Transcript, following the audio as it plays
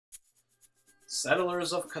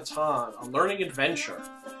Settlers of Catan, a learning adventure.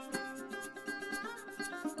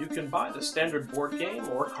 You can buy the standard board game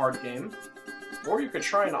or card game, or you could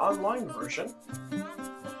try an online version.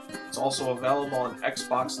 It's also available on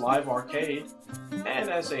Xbox Live Arcade and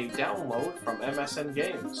as a download from MSN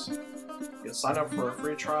Games. You can sign up for a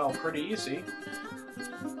free trial pretty easy.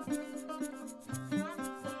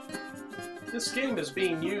 This game is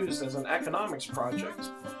being used as an economics project.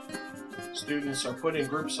 Students are put in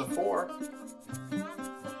groups of 4.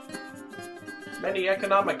 Many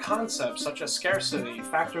economic concepts such as scarcity,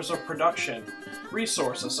 factors of production,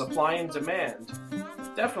 resources, supply and demand,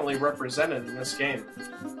 definitely represented in this game.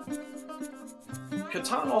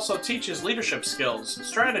 Catan also teaches leadership skills,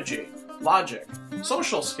 strategy, logic,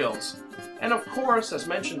 social skills, and of course, as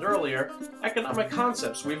mentioned earlier, economic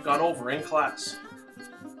concepts we've gone over in class.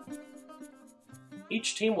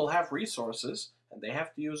 Each team will have resources, and they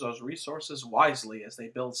have to use those resources wisely as they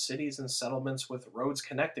build cities and settlements with roads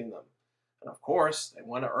connecting them. And of course, they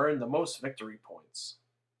want to earn the most victory points.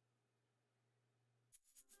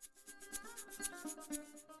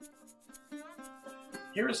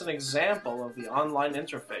 Here is an example of the online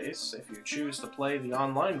interface if you choose to play the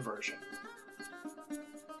online version.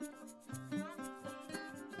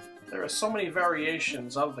 There are so many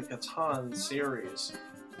variations of the Catan series.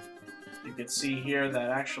 You can see here that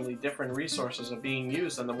actually different resources are being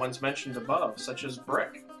used than the ones mentioned above, such as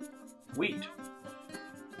brick, wheat.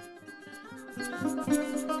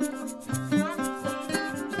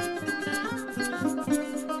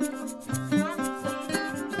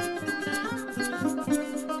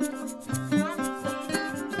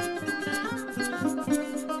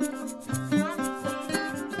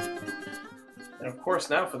 And of course,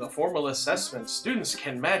 now for the formal assessment, students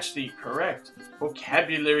can match the correct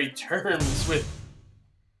vocabulary terms with...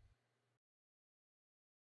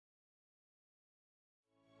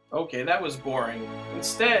 Okay, that was boring.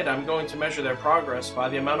 Instead, I'm going to measure their progress by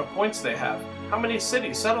the amount of points they have. How many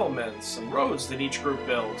cities, settlements, and roads did each group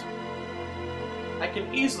build? I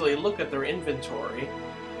can easily look at their inventory.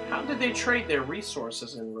 How did they trade their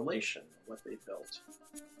resources in relation to what they built?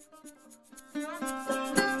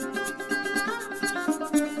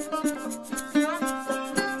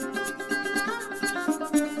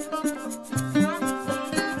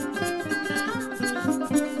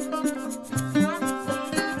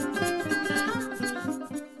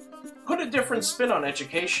 Put a different spin on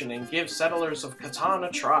education and give Settlers of Catan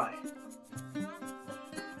a try.